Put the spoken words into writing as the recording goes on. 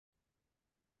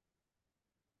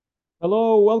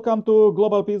Hello, welcome to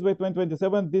Global Peace by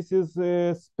 2027. This is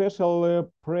a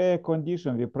special prayer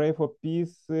condition. We pray for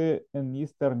peace in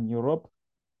Eastern Europe.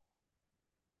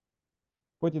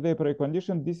 40-day prayer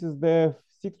condition. This is the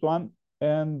sixth one.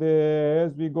 And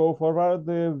as we go forward,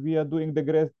 we are doing the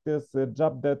greatest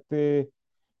job that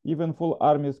even full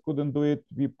armies couldn't do it.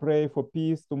 We pray for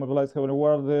peace to mobilize heavenly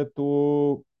world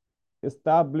to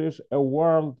establish a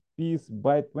world peace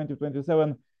by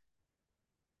 2027.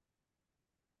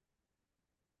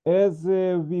 As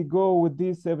we go with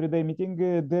this everyday meeting,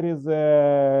 there is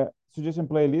a suggestion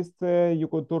playlist. You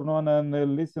could turn on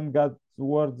and listen God's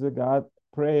words, God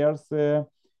prayers.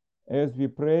 As we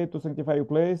pray to sanctify your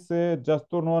place, just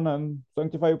turn on and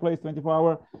sanctify your place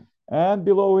 24-hour. And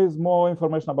below is more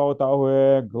information about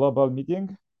our global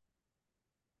meeting.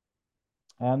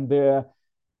 And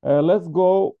let's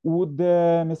go with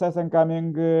the Messiah's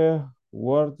incoming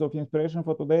words of inspiration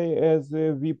for today as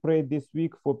we pray this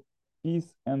week for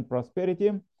peace and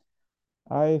prosperity.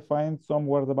 I find some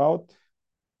words about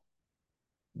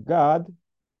God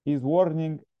is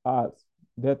warning us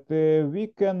that we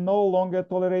can no longer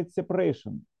tolerate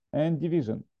separation and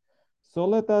division. So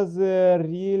let us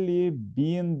really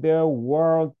bind the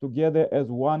world together as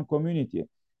one community,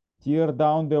 tear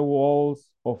down the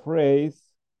walls of race,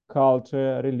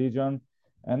 culture, religion,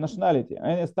 and nationality,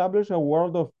 and establish a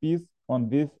world of peace on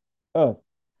this earth.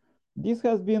 This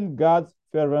has been God's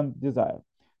fervent desire.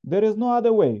 There is no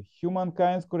other way.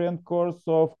 Humankind's current course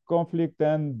of conflict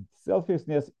and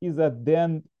selfishness is a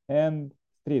dead end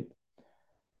street,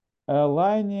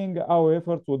 aligning our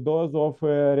efforts with those of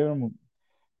Reverend.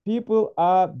 People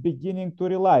are beginning to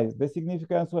realize the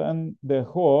significance and the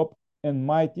hope in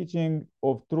my teaching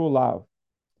of true love,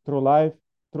 true life,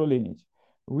 true lineage,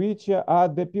 which are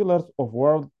the pillars of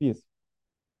world peace.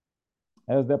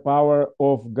 As the power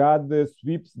of God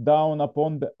sweeps down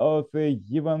upon the earth,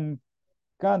 even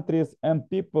countries and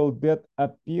people that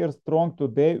appear strong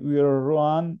today will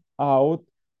run out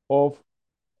of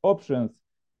options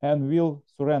and will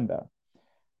surrender.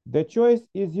 The choice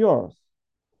is yours.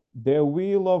 The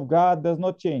will of God does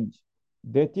not change.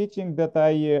 The teaching that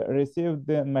I received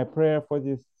in my prayer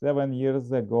 47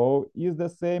 years ago is the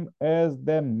same as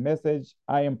the message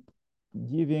I am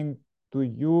giving to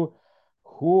you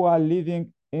who are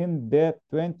living in the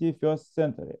 21st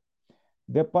century.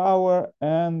 The power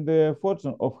and the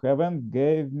fortune of heaven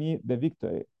gave me the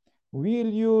victory. Will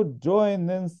you join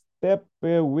in step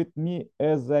with me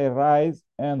as I rise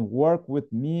and work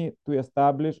with me to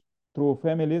establish true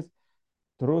families,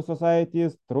 true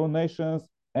societies, true nations,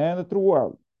 and a true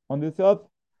world on this earth?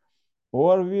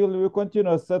 Or will you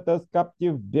continue to set us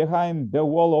captive behind the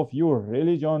wall of your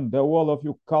religion, the wall of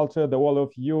your culture, the wall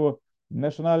of your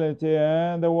nationality,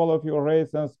 and the wall of your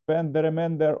race, and spend the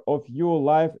remainder of your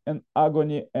life in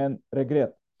agony and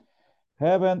regret?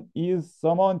 Heaven is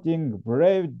summoning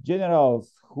brave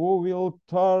generals who will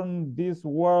turn this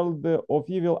world of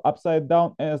evil upside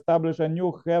down and establish a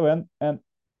new heaven and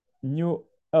new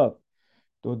earth.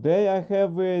 Today I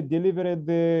have delivered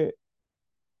the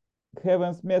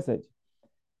heaven's message.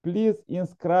 Please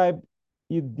inscribe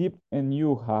it deep in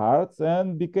your hearts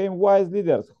and become wise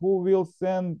leaders who will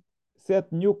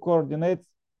set new coordinates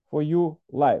for your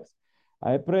lives.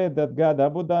 I pray that God's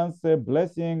abundance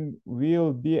blessing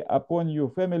will be upon your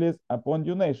families, upon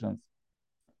your nations.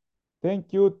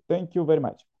 Thank you very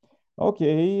much.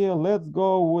 Okay, let's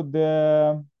go with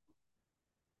the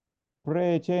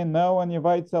prayer chain now and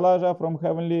invite Salaja from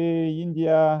Heavenly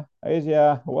India,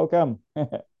 Asia. Welcome.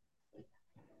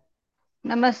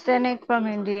 Namaste, Nick from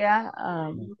India.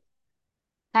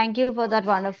 Thank you for that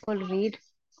wonderful read.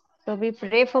 So, we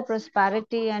pray for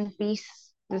prosperity and peace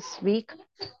this week,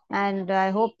 and I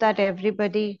hope that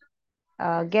everybody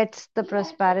gets the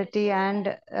prosperity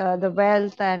and the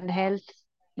wealth and health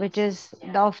which is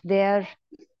of their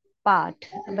part,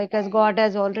 because God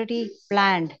has already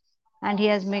planned and He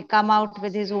has come out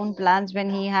with His own plans when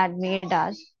He had made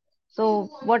us. So,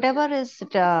 whatever is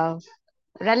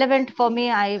relevant for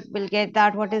me, I will get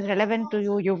that. What is relevant to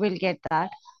you, you will get that.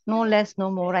 No less,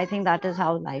 no more. I think that is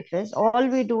how life is. All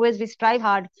we do is we strive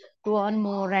hard to earn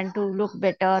more and to look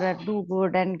better and do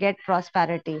good and get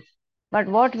prosperity. But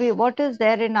what is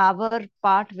there in our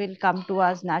part will come to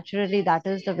us naturally. That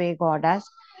is the way God has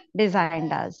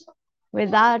designed us. With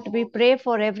that, we pray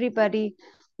for everybody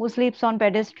who sleeps on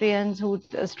pedestrians, who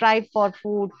strive for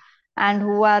food, and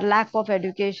who are lack of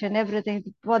education, everything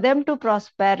for them to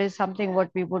prosper is something what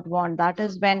we would want. That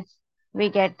is when we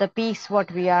get the peace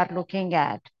what we are looking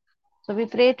at. So we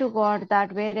pray to God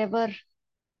that wherever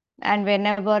and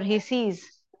whenever He sees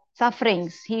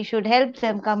sufferings, He should help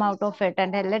them come out of it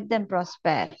and let them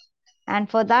prosper. And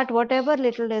for that, whatever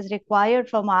little is required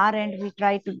from our end, we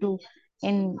try to do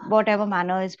in whatever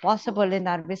manner is possible in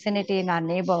our vicinity, in our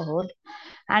neighborhood.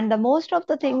 And the most of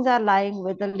the things are lying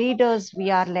with the leaders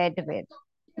we are led with.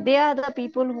 They are the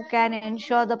people who can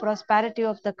ensure the prosperity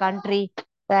of the country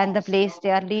and the place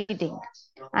they are leading.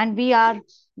 And we are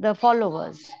the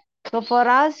followers. So for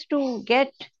us to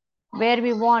get where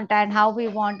we want and how we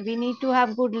want, we need to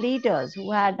have good leaders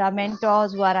who had our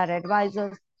mentors, who are our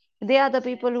advisors. They are the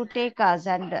people who take us,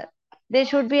 and there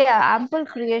should be an ample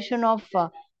creation of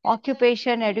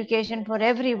occupation, education for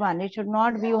everyone. It should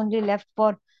not be only left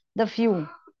for the few.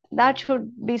 That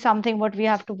should be something what we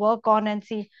have to work on and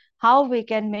see how we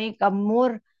can make a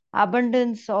more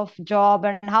abundance of job,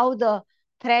 and how the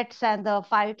threats and the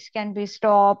fights can be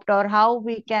stopped, or how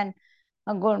we can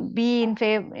be in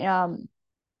favor,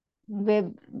 we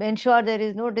ensure there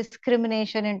is no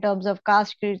discrimination in terms of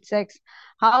caste, creed, sex,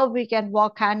 how we can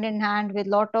walk hand in hand with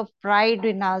lot of pride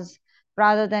in us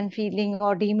rather than feeling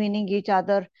or demeaning each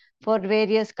other for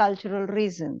various cultural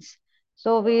reasons.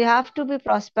 So we have to be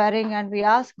prospering, and we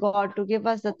ask God to give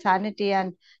us the sanity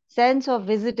and sense of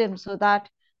wisdom so that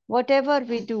whatever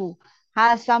we do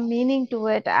has some meaning to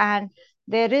it, and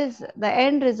there is the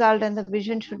end result and the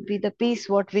vision should be the peace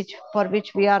what which for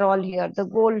which we are all here. The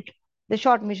goal, the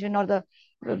short mission or the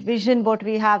vision what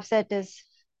we have set is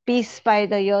peace by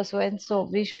the year so and so.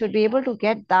 We should be able to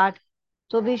get that.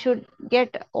 So we should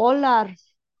get all our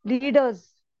leaders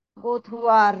go through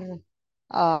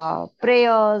our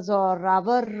prayers or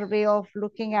our way of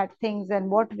looking at things and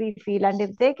what we feel. And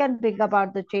if they can bring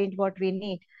about the change what we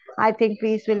need, I think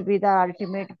peace will be the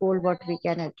ultimate goal what we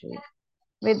can achieve.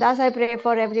 With us, I pray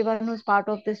for everyone who's part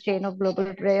of this chain of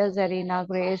global prayers, Arena,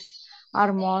 Grace,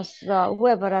 Armos,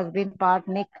 whoever has been part,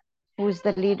 Nick, who is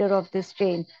the leader of this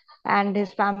chain, and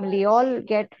his family all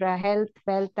get health,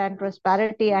 wealth, and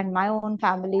prosperity, and my own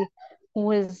family,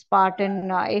 who is part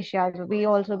in Asia. So we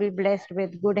also be blessed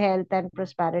with good health and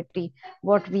prosperity,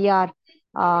 what we are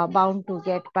bound to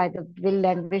get by the will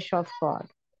and wish of God.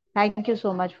 Thank you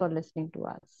so much for listening to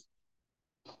us.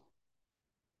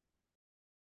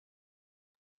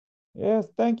 Yes,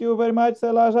 thank you very much,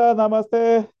 Sailaja.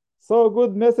 Namaste. So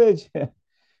good message.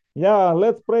 Yeah,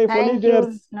 let's pray for Thank you.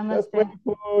 leaders. Let's pray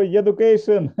Namaste. for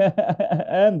education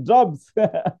and jobs.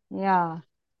 Yeah.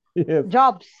 Yes,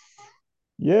 Jobs.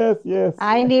 yes, yes.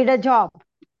 I need a job.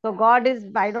 So God is,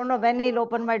 I don't know when he'll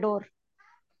open my door.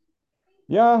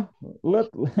 Yeah, let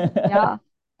Yeah.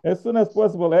 as soon as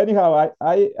possible. Anyhow,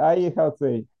 I have to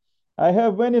say, I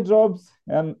have many jobs,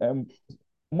 and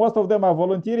most of them are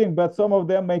volunteering, but some of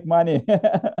them make money.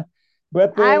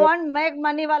 But I want make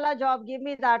money wala job. Give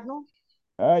me that, no?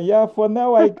 yeah, for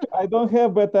now I don't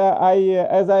have, but I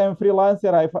as I am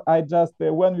freelancer, I just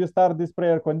when we start this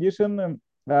prayer condition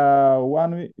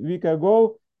 1 week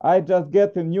ago, I just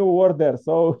get a new order,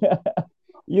 so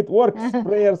it works.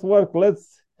 Prayers work.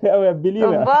 Let's have a So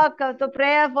believer. work, so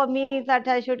prayer for me is that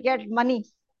I should get money,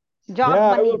 job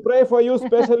Yeah, I will money. pray for you,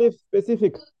 specially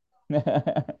specific.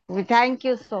 We thank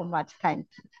you so much. Thank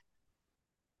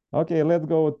you. Okay, let's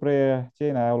go with prayer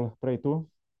chain. I will pray too.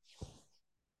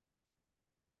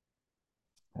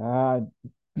 Uh,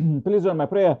 please join my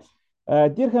prayer.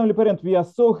 Dear Heavenly Parent, we are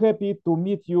so happy to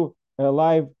meet you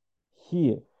live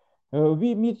here.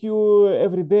 We meet you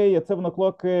every day at 7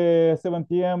 o'clock, 7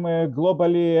 p.m.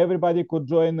 Globally. Everybody could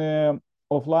join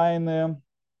offline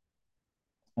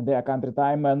their country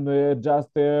time and just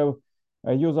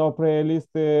use our prayer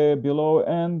list below.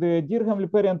 And dear Heavenly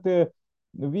Parent,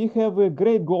 we have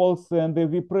great goals, and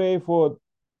we pray for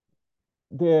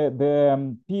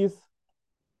the peace,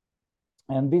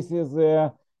 and this is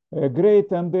great.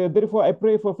 And therefore I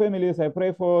pray for families. I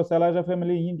pray for Salaja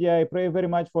family in India. I pray very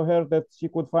much for her that she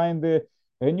could find a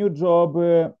new job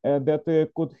that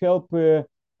could help,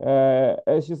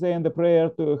 as she say in the prayer,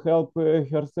 to help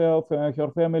herself,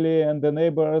 her family, and the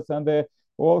neighbors, and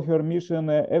all her mission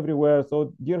everywhere.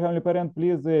 So dear Heavenly Parent,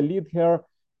 please lead her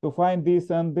to find this.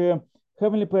 And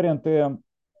Heavenly Parent,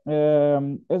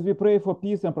 as we pray for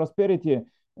peace and prosperity,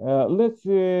 let's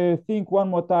think one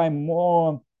more time,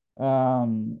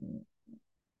 um,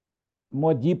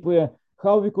 more deep,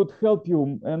 how we could help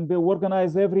you, and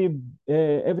organize every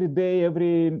day,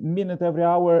 every minute, every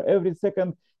hour, every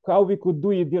second, how we could do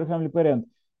it, dear Heavenly Parent.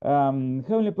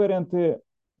 Heavenly Parent,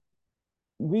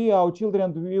 we, our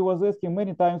children, we was asking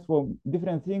many times for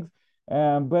different things,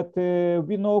 but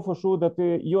we know for sure that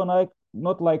you and I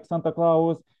not like Santa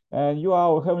Claus, and you are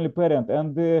our Heavenly Parent,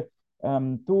 and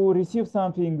to receive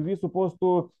something, we're supposed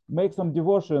to make some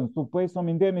devotions, to pay some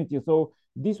indemnity. So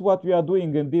this is what we are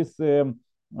doing in this prayer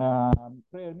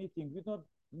meeting. We're not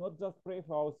not just pray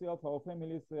for ourselves, our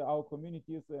families, our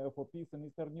communities, for peace in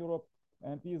Eastern Europe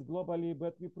and peace globally,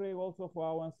 but we pray also for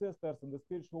our ancestors in the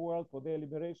spiritual world, for their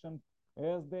liberation,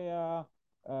 as there are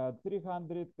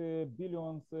 300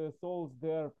 billion souls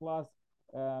there, plus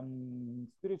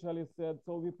spiritually said.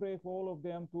 So we pray for all of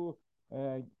them to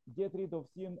get rid of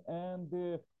sin.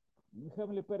 And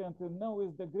Heavenly Parent, now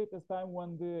is the greatest time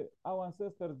when our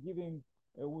ancestors giving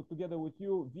together with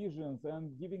you visions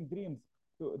and giving dreams,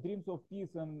 dreams of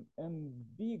peace and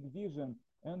big vision.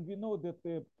 And we know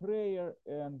that prayer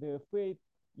and faith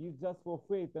is just for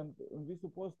faith, and we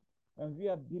supposed and we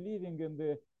are believing in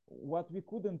the what we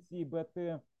couldn't see, but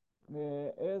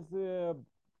as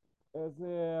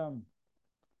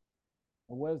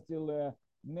was till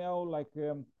now, like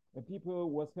people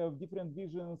was have different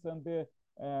visions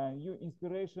and you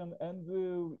inspiration, and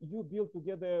you build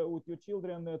together with your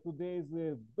children today's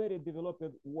very developed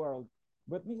world.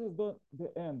 But this is not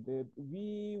the end.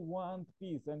 We want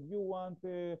peace, and you want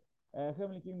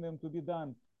heavenly kingdom to be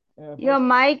done. Your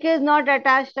mic is not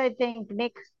attached, I think,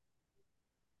 Nick.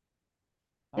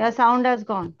 Your sound has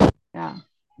gone. Yeah.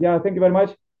 Yeah, thank you very much.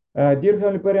 Dear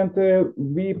Heavenly Parent,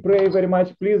 we pray very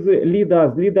much. Please lead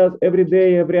us every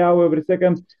day, every hour, every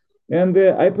second. And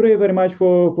I pray very much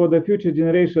for the future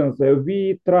generations.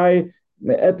 We try,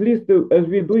 at least as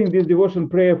we're doing this devotion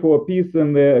prayer for peace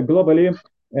and globally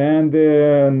and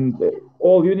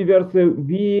all universe,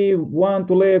 we want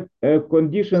to lay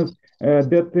conditions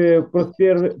that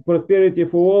prosperity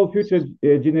for all future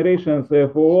generations,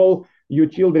 for all you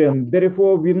children.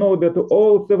 Therefore, we know that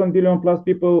all 7 billion plus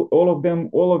people, all of them,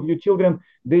 all of you children,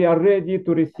 they are ready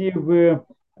to receive your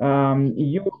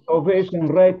salvation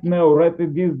right now, right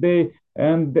at this day.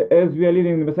 And as we are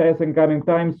living in the Messiah's coming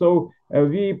time, so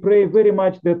we pray very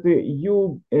much that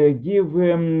you give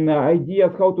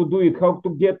ideas how to do it, how to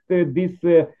get this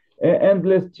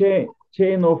endless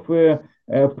chain of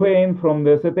pain from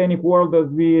the satanic world as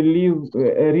we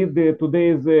read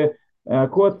today's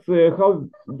quotes, how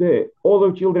all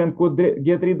of children could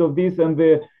get rid of this and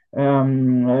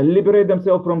liberate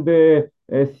themselves from the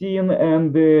sin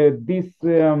and these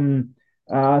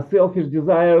selfish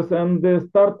desires, and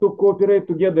start to cooperate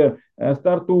together,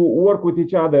 start to work with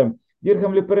each other. Dear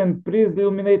Heavenly Parent, please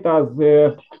illuminate us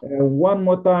one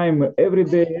more time, every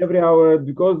day, every hour,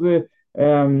 because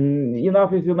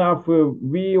enough is enough.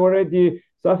 We already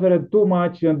suffered too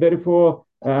much, and therefore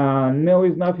now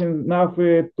is nothing enough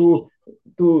to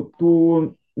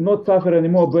not suffer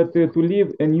anymore, but to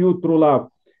live a new true love.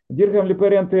 Dear Heavenly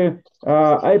Parent,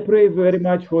 I pray very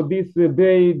much for this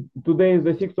day. Today is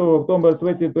the 6th of October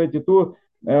 2022.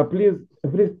 Please,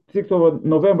 6th of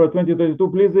November 2022,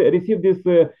 please receive this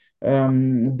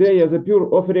day as a pure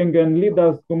offering and lead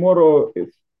us tomorrow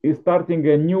is starting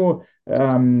a new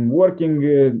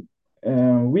working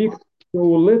week. So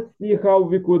let's see how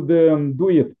we could do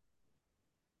it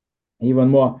even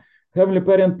more. Heavenly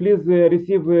Parent, please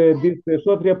receive this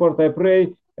short report. I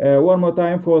pray one more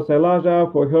time for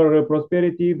Sailaja, for her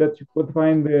prosperity, that she could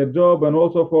find a job, and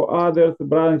also for others,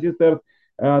 brothers and sisters.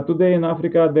 Today in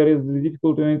Africa, there is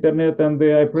difficulty on internet, and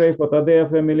I pray for Tadea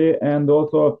family and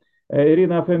also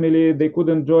Irina family. They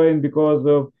couldn't join because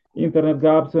of internet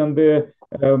gaps, and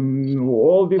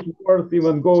all these words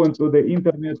even go into the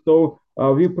internet. So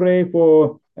we pray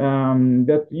for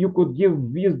that you could give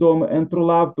wisdom and true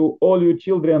love to all your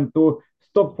children to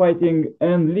stop fighting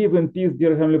and live in peace,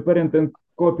 dear Heavenly Parent, and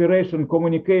cooperation,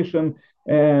 communication,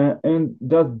 and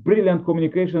just brilliant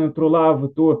communication and true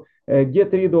love to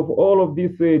get rid of all of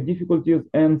these difficulties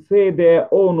and say their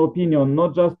own opinion,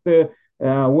 not just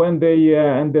when they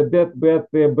and the deathbed,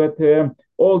 but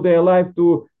all their life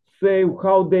to say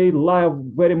how they love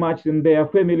very much in their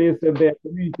families and their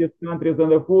communities, countries,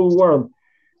 and the whole world.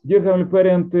 Dear Heavenly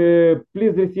Parent,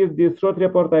 please receive this short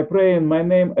report. I pray in my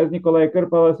name as Nikolai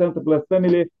Kerpala, Center Blessed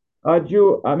Family.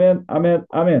 Adieu. Amen. Amen.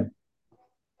 Amen.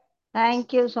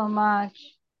 Thank you so much.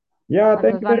 Yeah, That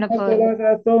thank was you very much, wonderful.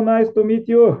 Eliza. So nice to meet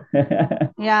you.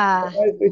 Yeah. Nice to